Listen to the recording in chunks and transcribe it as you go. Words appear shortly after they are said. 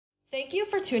Thank you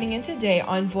for tuning in today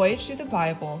on Voyage Through the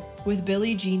Bible with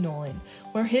Billy G. Nolan,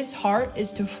 where his heart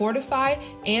is to fortify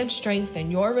and strengthen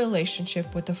your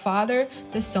relationship with the Father,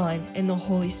 the Son, and the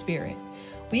Holy Spirit.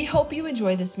 We hope you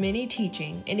enjoy this mini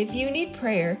teaching, and if you need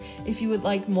prayer, if you would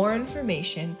like more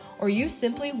information, or you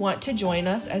simply want to join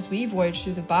us as we voyage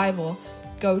through the Bible,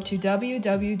 go to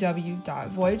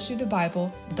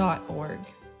www.voyagethroughthebible.org.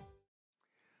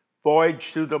 Voyage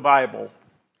Through the Bible.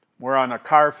 We're on a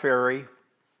car ferry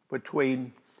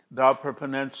between the Upper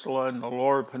Peninsula and the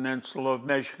Lower Peninsula of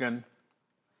Michigan.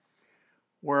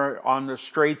 We're on the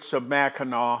Straits of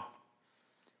Mackinac,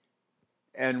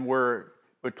 and we're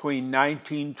between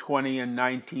 1920 and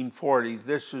 1940.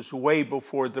 This is way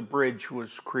before the bridge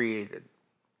was created.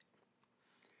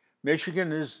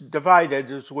 Michigan is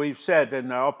divided, as we've said, in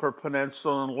the Upper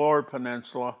Peninsula and Lower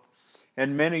Peninsula,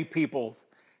 and many people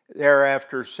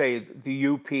thereafter say the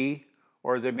UP,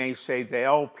 or they may say the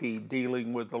LP,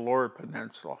 dealing with the Lower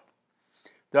Peninsula.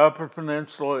 The Upper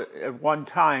Peninsula at one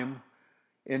time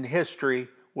in history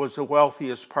was the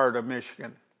wealthiest part of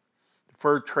Michigan. The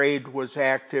fur trade was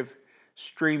active,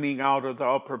 streaming out of the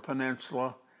Upper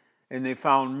Peninsula, and they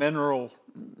found mineral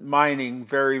mining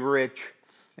very rich,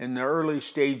 and the early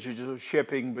stages of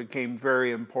shipping became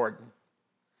very important.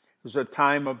 It was a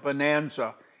time of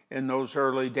bonanza in those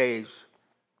early days,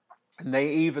 and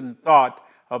they even thought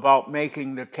about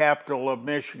making the capital of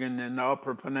Michigan in the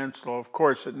Upper Peninsula. Of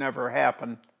course, it never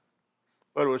happened,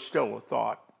 but it was still a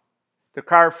thought. The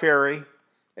car ferry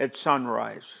at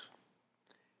sunrise.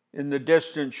 In the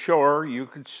distant shore, you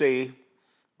could see,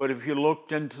 but if you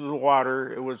looked into the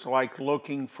water, it was like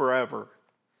looking forever.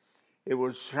 It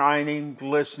was shining,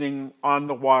 glistening on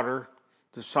the water,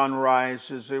 the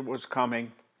sunrise as it was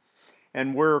coming.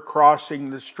 And we're crossing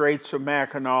the Straits of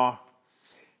Mackinac,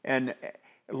 and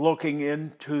looking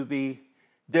into the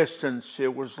distance,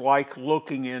 it was like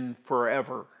looking in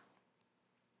forever.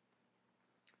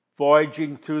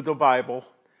 Voyaging through the Bible,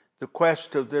 the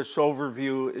quest of this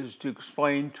overview is to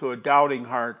explain to a doubting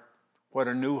heart what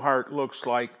a new heart looks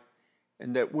like,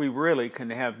 and that we really can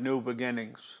have new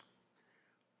beginnings.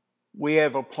 We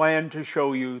have a plan to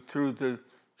show you through the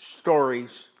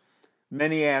stories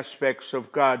many aspects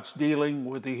of God's dealing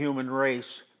with the human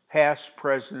race, past,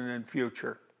 present, and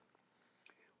future.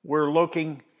 We're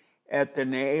looking at the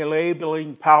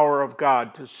enabling power of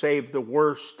God to save the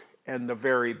worst and the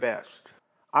very best.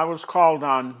 I was called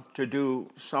on to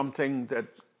do something that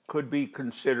could be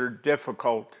considered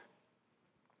difficult.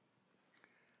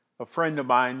 A friend of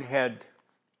mine had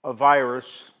a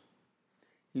virus.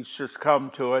 He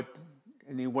succumbed to it,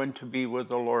 and he went to be with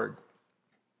the Lord.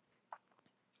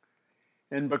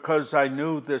 And because I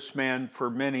knew this man for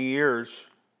many years,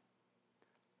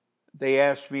 they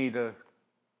asked me to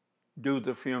do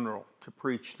the funeral, to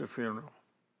preach the funeral.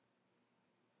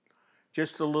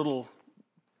 Just a little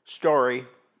story.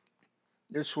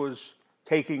 This was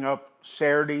taking up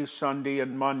Saturday, Sunday,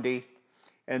 and Monday,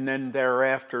 and then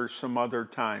thereafter some other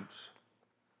times.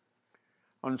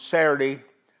 On Saturday,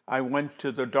 I went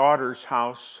to the daughter's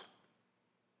house.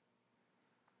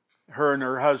 Her and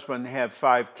her husband have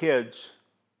 5 kids.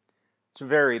 It's a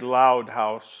very loud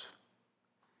house.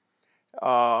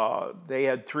 They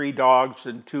had 3 dogs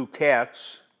and 2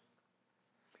 cats.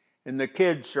 And the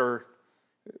kids are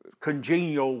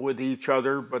congenial with each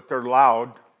other, but they're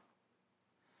loud.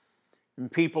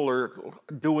 And people are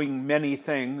doing many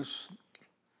things.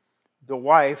 The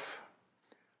wife,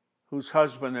 whose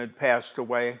husband had passed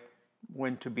away,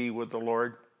 went to be with the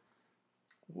Lord,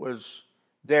 was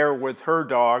there with her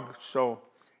dog. So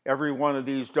every one of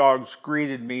these dogs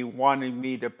greeted me, wanting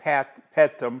me to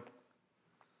pet them.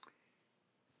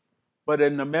 But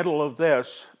in the middle of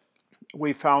this,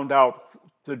 we found out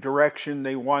the direction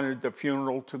they wanted the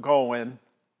funeral to go in.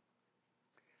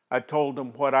 I told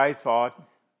them what I thought,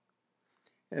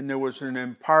 and there was an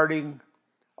imparting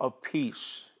of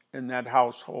peace in that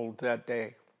household that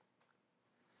day.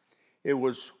 It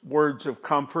was words of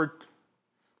comfort,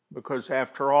 because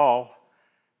after all,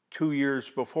 2 years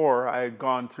before, I had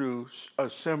gone through a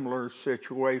similar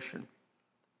situation.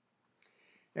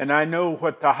 And I know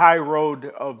what the high road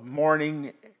of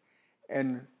mourning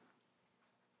and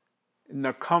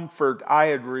the comfort I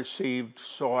had received,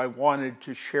 so I wanted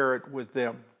to share it with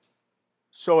them.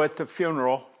 So at the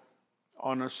funeral,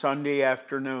 on a Sunday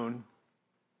afternoon,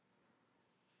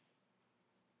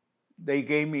 they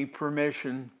gave me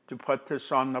permission to put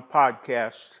this on the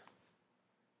podcast.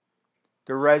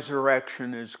 The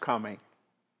resurrection is coming.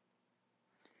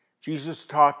 Jesus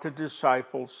taught the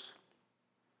disciples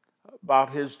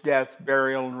about his death,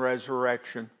 burial, and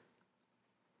resurrection.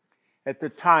 At the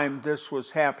time this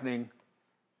was happening,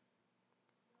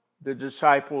 the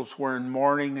disciples were in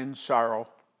mourning and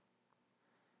sorrow,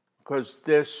 because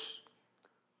this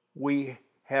we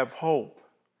have hope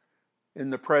in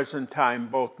the present time,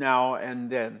 both now and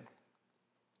then.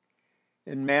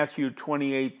 In Matthew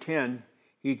 28:10,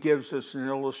 he gives us an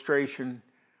illustration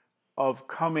of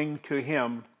coming to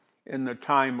him in the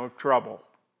time of trouble.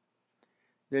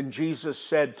 Then Jesus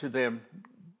said to them,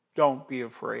 "Don't be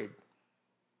afraid.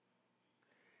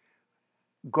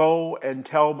 Go and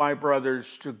tell my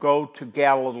brothers to go to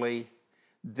Galilee.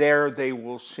 There they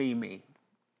will see me."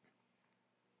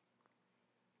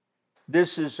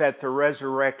 This is at the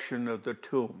resurrection of the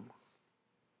tomb.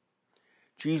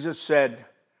 Jesus said,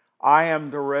 "I am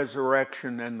the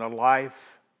resurrection and the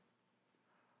life.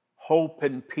 Hope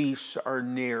and peace are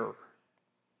near.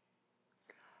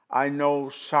 I know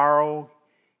sorrow,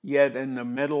 yet in the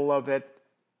middle of it,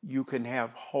 you can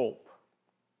have hope.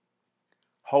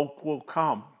 Hope will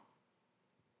come.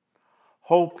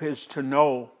 Hope is to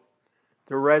know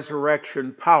the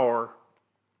resurrection power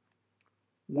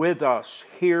with us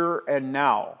here and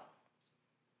now.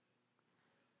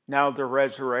 Now the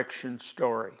resurrection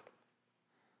story.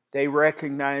 They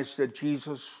recognized that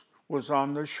Jesus was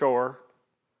on the shore.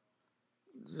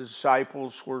 The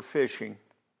disciples were fishing.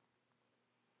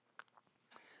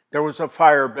 There was a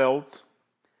fire built.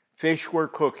 Fish were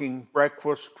cooking.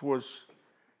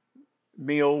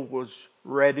 Meal was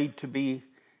ready to be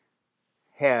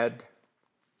had.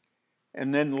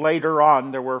 And then later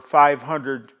on, there were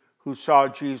 500 who saw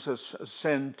Jesus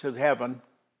ascend to heaven.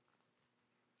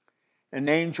 An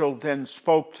angel then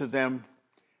spoke to them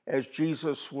as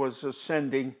Jesus was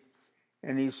ascending,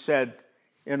 and he said,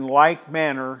 "In like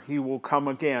manner he will come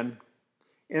again,"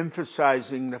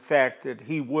 emphasizing the fact that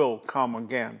he will come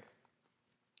again.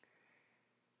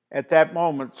 At that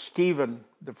moment, Stephen,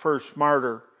 the first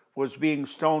martyr, was being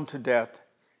stoned to death,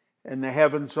 and the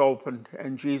heavens opened,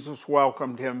 and Jesus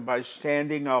welcomed him by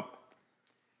standing up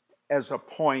as a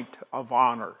point of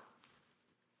honor.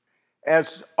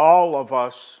 As all of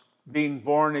us, being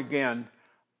born again,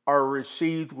 are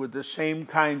received with the same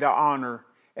kind of honor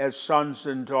as sons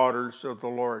and daughters of the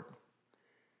Lord.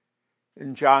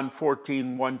 In John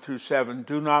 14:1-7,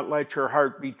 "Do not let your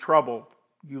heart be troubled.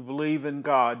 You believe in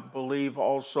God, believe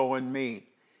also in me.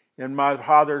 In my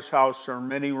Father's house are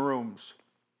many rooms.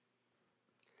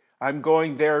 I'm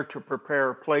going there to prepare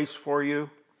a place for you.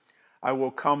 I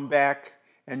will come back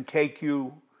and take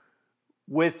you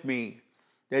with me,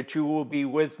 that you will be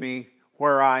with me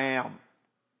where I am.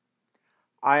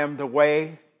 I am the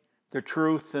way, the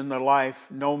truth, and the life.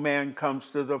 No man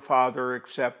comes to the Father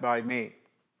except by me."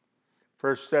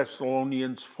 1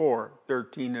 Thessalonians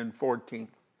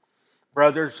 4:13-14.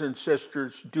 Brothers and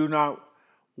sisters, do not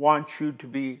want you to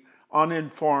be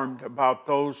uninformed about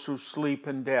those who sleep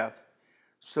in death,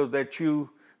 so that you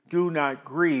do not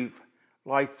grieve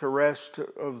like the rest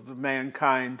of the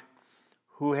mankind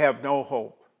who have no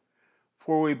hope.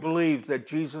 For we believe that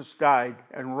Jesus died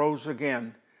and rose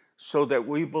again, so that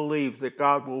we believe that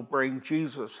God will bring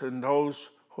Jesus and those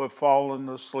who have fallen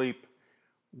asleep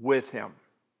with him.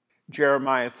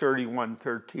 Jeremiah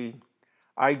 31:13.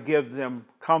 I give them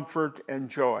comfort and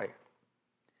joy.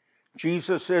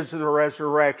 Jesus is the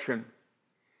resurrection,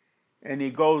 and he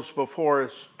goes before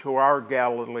us to our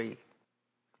Galilee.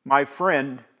 My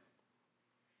friend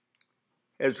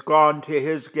has gone to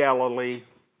his Galilee,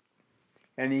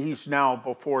 and he's now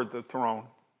before the throne.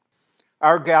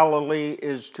 Our Galilee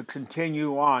is to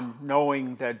continue on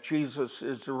knowing that Jesus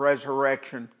is the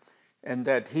resurrection and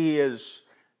that he is,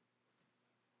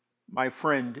 my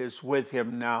friend, is with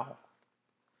him now.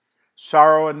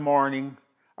 Sorrow and mourning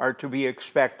are to be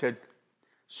expected.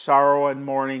 Sorrow and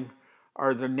mourning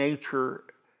are the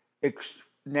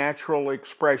natural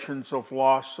expressions of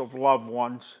loss of loved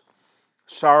ones.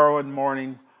 Sorrow and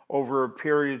mourning over a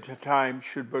period of time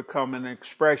should become an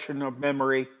expression of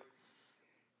memory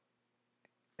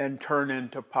and turn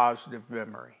into positive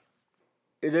memory.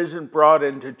 It isn't brought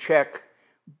into check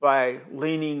by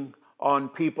leaning on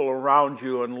people around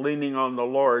you and leaning on the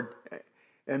Lord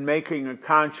and making a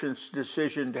conscious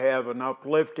decision to have an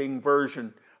uplifting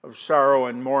version of sorrow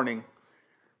and mourning.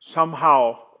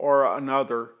 Somehow or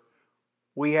another,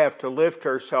 we have to lift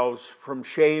ourselves from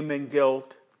shame and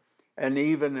guilt and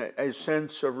even a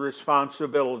sense of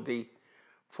responsibility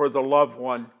for the loved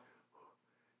one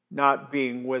not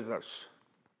being with us.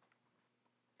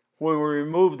 When we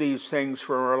remove these things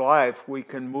from our life, we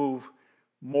can move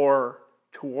more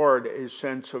toward a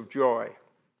sense of joy.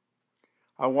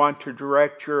 I want to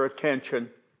direct your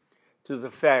attention to the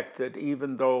fact that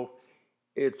even though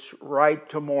it's right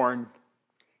to mourn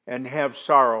and have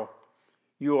sorrow,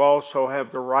 you also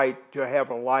have the right to have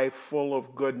a life full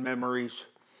of good memories,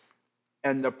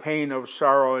 and the pain of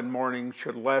sorrow and mourning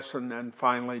should lessen and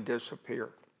finally disappear.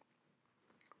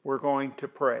 We're going to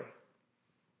pray.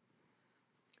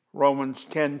 Romans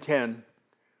 10:10,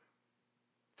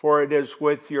 for it is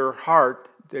with your heart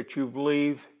that you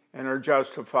believe and are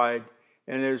justified,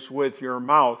 and it is with your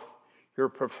mouth, your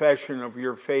profession of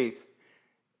your faith,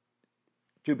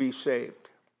 to be saved.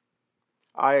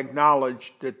 I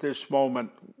acknowledge that this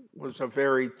moment was a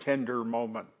very tender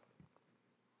moment.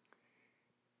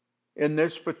 In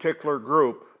this particular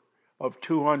group of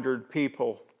 200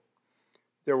 people,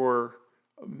 there were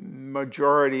a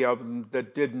majority of them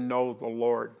that didn't know the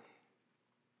Lord.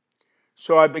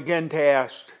 So I began to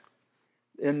ask,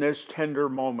 in this tender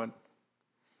moment,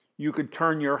 you could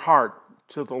turn your heart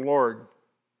to the Lord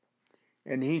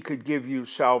and He could give you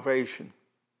salvation.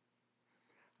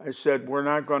 I said, we're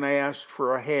not going to ask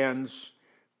for hands,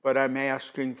 but I'm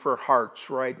asking for hearts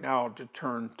right now to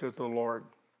turn to the Lord.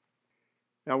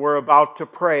 Now we're about to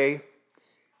pray,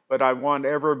 but I want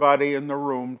everybody in the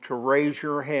room to raise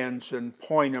your hands and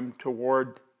point them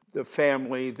toward the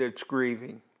family that's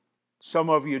grieving.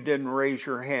 Some of you didn't raise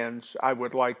your hands. I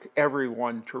would like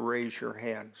everyone to raise your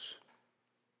hands.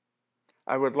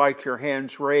 I would like your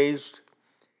hands raised,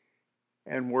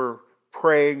 and we're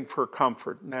praying for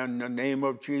comfort. Now, in the name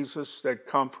of Jesus, that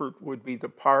comfort would be the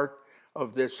part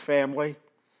of this family.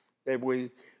 They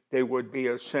would be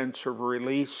a sense of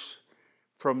release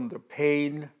from the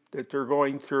pain that they're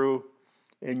going through,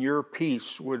 and your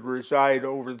peace would reside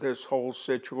over this whole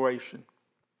situation.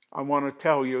 I want to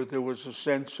tell you there was a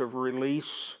sense of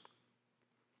release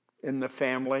in the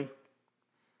family.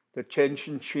 The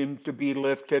tension seemed to be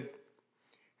lifted,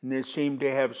 and they seemed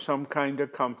to have some kind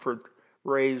of comfort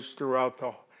raised throughout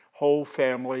the whole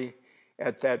family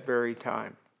at that very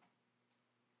time.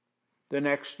 The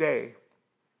next day,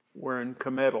 we're in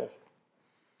committal.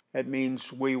 That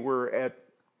means we were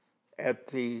at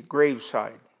the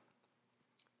graveside.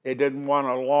 They didn't want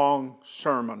a long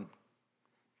sermon.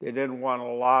 They didn't want a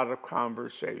lot of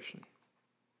conversation.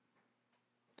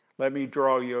 Let me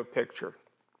draw you a picture.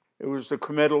 It was the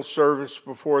committal service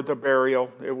before the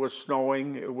burial. It was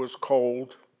snowing. It was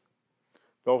cold.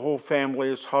 The whole family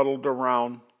is huddled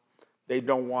around. They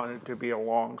don't want it to be a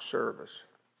long service.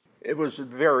 It was a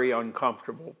very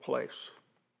uncomfortable place.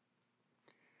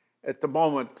 At the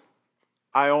moment,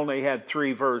 I only had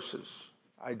 3 verses.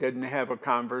 I didn't have a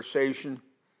conversation.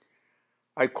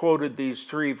 I quoted these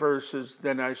 3 verses,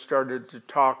 then I started to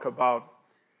talk about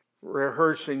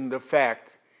rehearsing the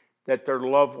fact that their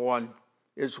loved one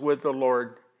is with the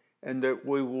Lord and that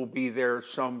we will be there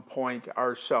some point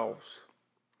ourselves.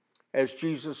 As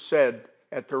Jesus said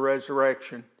at the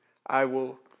resurrection, I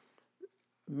will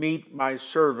meet my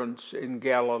servants in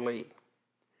Galilee.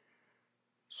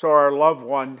 So our loved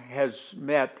one has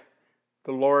met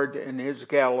the Lord in His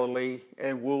Galilee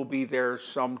and will be there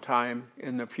sometime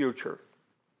in the future.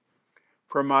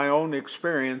 From my own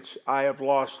experience, I have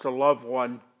lost a loved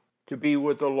one to be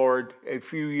with the Lord a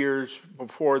few years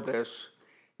before this,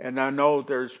 and I know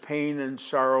there's pain and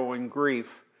sorrow and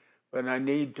grief, but I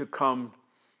need to come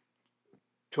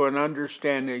to an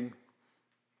understanding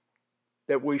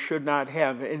that we should not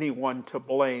have anyone to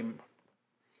blame.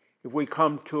 If we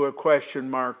come to a question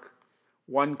mark,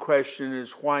 one question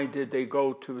is, why did they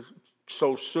go to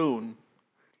so soon?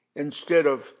 Instead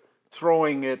of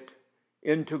throwing it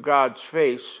into God's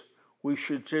face, we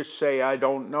should just say, I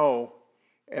don't know,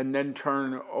 and then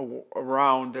turn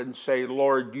around and say,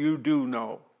 Lord, you do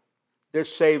know.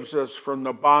 This saves us from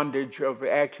the bondage of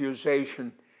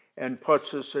accusation and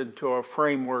puts us into a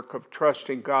framework of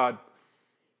trusting God,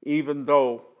 even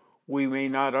though we may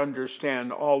not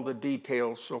understand all the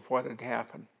details of what had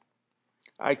happened.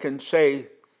 I can say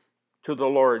to the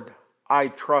Lord, I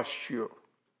trust you.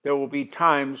 There will be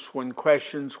times when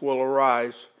questions will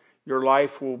arise. Your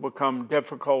life will become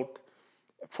difficult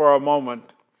for a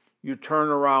moment. You turn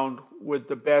around with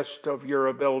the best of your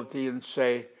ability and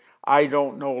say, I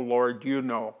don't know, Lord, you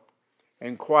know,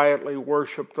 and quietly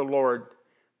worship the Lord.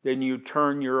 Then you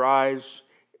turn your eyes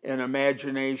and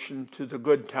imagination to the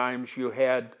good times you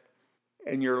had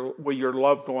with your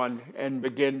loved one and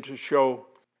begin to show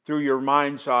through your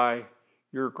mind's eye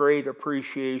your great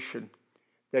appreciation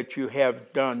that you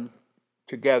have done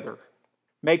together.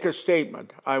 Make a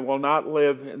statement. I will not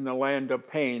live in the land of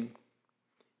pain,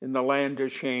 in the land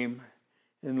of shame,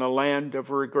 in the land of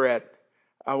regret.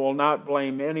 I will not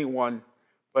blame anyone,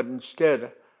 but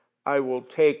instead I will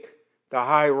take the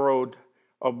high road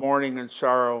of mourning and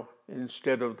sorrow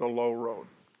instead of the low road.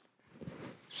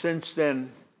 Since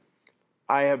then,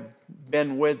 I have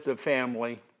been with the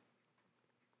family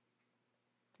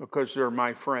because they're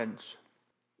my friends.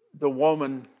 The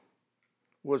woman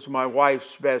was my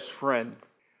wife's best friend.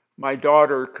 My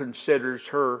daughter considers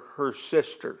her her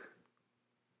sister.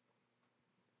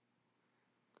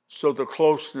 So the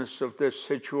closeness of this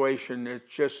situation is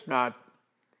just not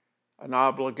an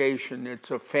obligation,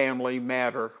 it's a family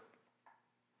matter.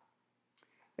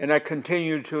 And I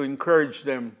continue to encourage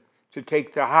them to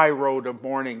take the high road of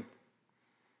mourning.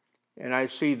 And I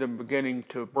see them beginning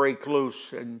to break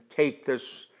loose and take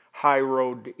this high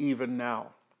road even now.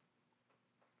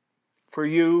 For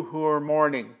you who are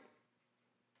mourning,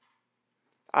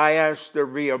 I ask there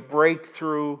be a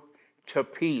breakthrough to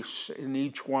peace in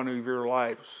each one of your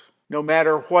lives. No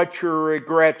matter what your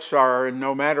regrets are and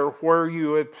no matter where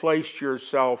you have placed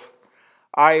yourself,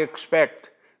 I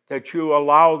expect that you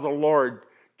allow the Lord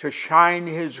to shine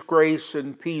His grace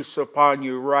and peace upon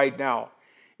you right now.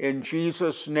 In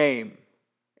Jesus' name,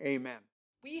 amen.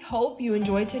 We hope you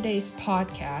enjoyed today's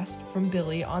podcast from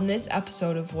Billy on this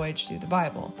episode of Voyage Through the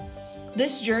Bible.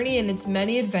 This journey and its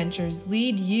many adventures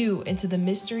lead you into the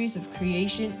mysteries of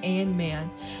creation and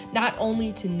man, not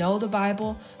only to know the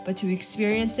Bible, but to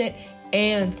experience it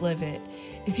and live it.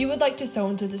 If you would like to sow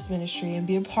into this ministry and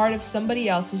be a part of somebody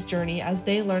else's journey as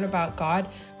they learn about God,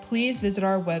 please visit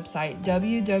our website,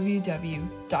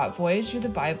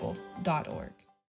 www.voyagethroughthebible.org.